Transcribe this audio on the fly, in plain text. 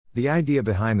The idea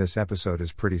behind this episode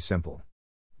is pretty simple.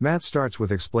 Matt starts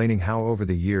with explaining how over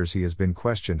the years he has been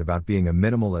questioned about being a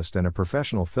minimalist and a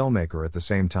professional filmmaker at the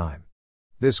same time.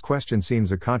 This question seems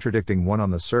a contradicting one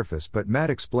on the surface, but Matt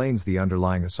explains the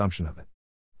underlying assumption of it.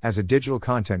 As a digital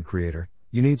content creator,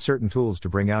 you need certain tools to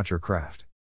bring out your craft.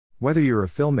 Whether you're a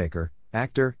filmmaker,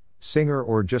 actor, singer,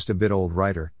 or just a bit old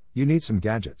writer, you need some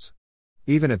gadgets.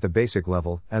 Even at the basic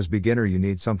level, as beginner you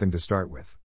need something to start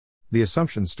with. The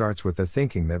assumption starts with the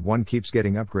thinking that one keeps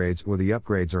getting upgrades or the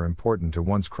upgrades are important to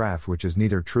one's craft, which is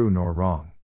neither true nor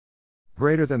wrong.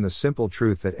 Greater than the simple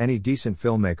truth that any decent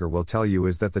filmmaker will tell you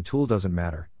is that the tool doesn't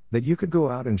matter, that you could go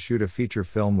out and shoot a feature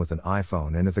film with an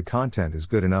iPhone and if the content is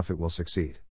good enough it will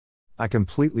succeed. I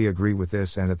completely agree with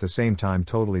this and at the same time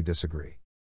totally disagree.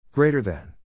 Greater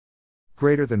than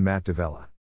Matt D'Avella.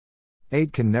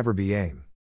 Aid can never be aim.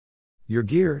 Your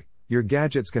gear, your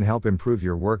gadgets can help improve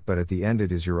your work, but at the end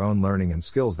it is your own learning and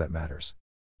skills that matters.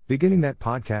 Beginning that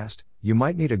podcast, you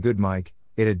might need a good mic.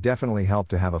 It'd definitely help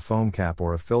to have a foam cap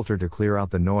or a filter to clear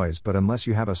out the noise, but unless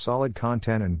you have a solid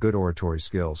content and good oratory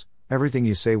skills, everything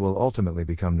you say will ultimately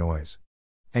become noise.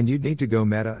 And you'd need to go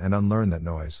meta and unlearn that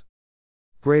noise.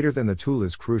 Greater than the tool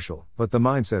is crucial, but the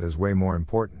mindset is way more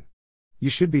important. You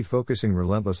should be focusing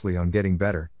relentlessly on getting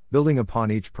better, building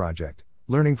upon each project,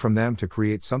 learning from them to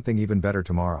create something even better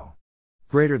tomorrow.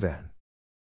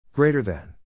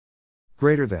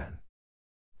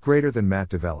 Greater than Matt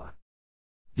D'Avella.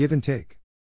 Give and take.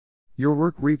 Your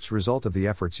work reaps result of the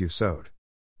efforts you've sowed.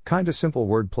 Kinda simple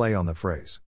wordplay on the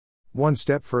phrase. One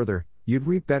step further, you'd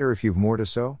reap better if you've more to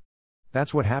sow.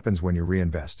 That's what happens when you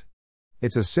reinvest.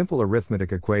 It's a simple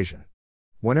arithmetic equation.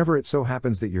 Whenever it so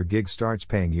happens that your gig starts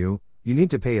paying you, you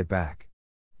need to pay it back.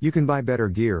 You can buy better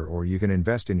gear or you can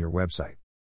invest in your website.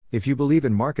 If you believe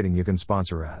in marketing, you can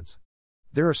sponsor ads.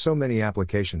 There are so many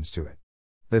applications to it.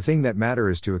 The thing that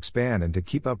matters is to expand, and to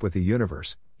keep up with the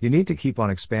universe, you need to keep on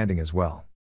expanding as well.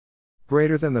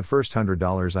 Greater than the first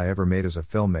 $100 I ever made as a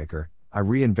filmmaker, I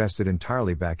reinvested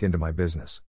entirely back into my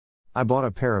business. I bought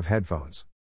a pair of headphones.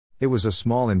 It was a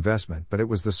small investment, but it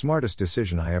was the smartest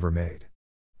decision I ever made.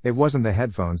 It wasn't the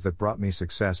headphones that brought me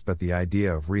success, but the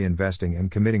idea of reinvesting and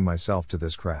committing myself to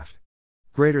this craft.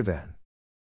 Greater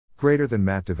than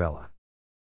Matt D'Avella.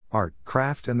 Art,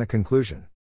 craft, and the conclusion.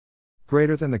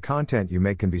 Greater than the content you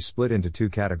make can be split into two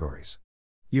categories.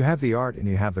 You have the art and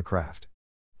you have the craft.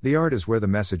 The art is where the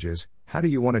message is, how do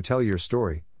you want to tell your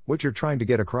story, what you're trying to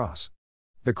get across.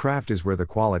 The craft is where the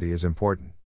quality is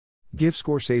important. Give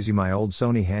Scorsese my old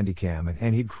Sony Handycam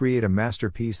and he'd create a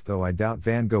masterpiece, though I doubt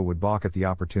Van Gogh would balk at the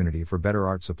opportunity for better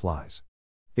art supplies.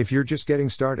 If you're just getting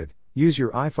started, use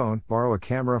your iPhone, borrow a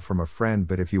camera from a friend,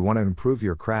 but if you want to improve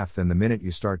your craft, then the minute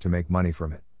you start to make money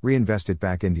from it, reinvest it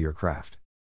back into your craft.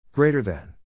 Greater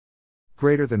than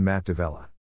Matt D'Avella.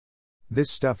 This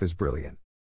stuff is brilliant.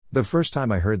 The first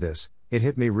time I heard this, it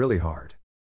hit me really hard.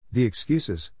 The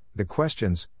excuses, the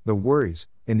questions, the worries,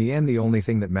 in the end the only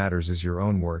thing that matters is your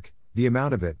own work, the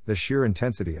amount of it, the sheer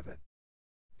intensity of it.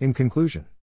 In conclusion,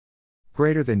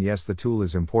 greater than yes, the tool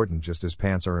is important just as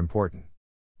pants are important.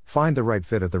 Find the right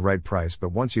fit at the right price,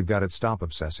 but once you've got it, stop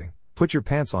obsessing, put your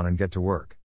pants on and get to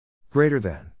work.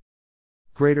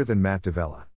 Greater than Matt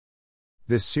D'Avella.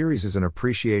 This series is an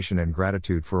appreciation and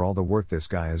gratitude for all the work this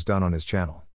guy has done on his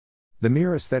channel. The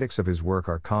mere aesthetics of his work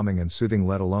are calming and soothing,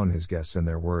 let alone his guests and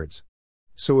their words.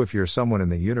 So if you're someone in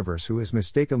the universe who has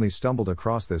mistakenly stumbled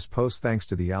across this post thanks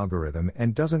to the algorithm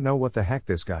and doesn't know what the heck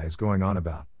this guy is going on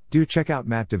about, do check out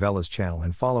Matt D'Avella's channel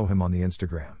and follow him on the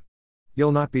Instagram.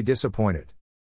 You'll not be disappointed.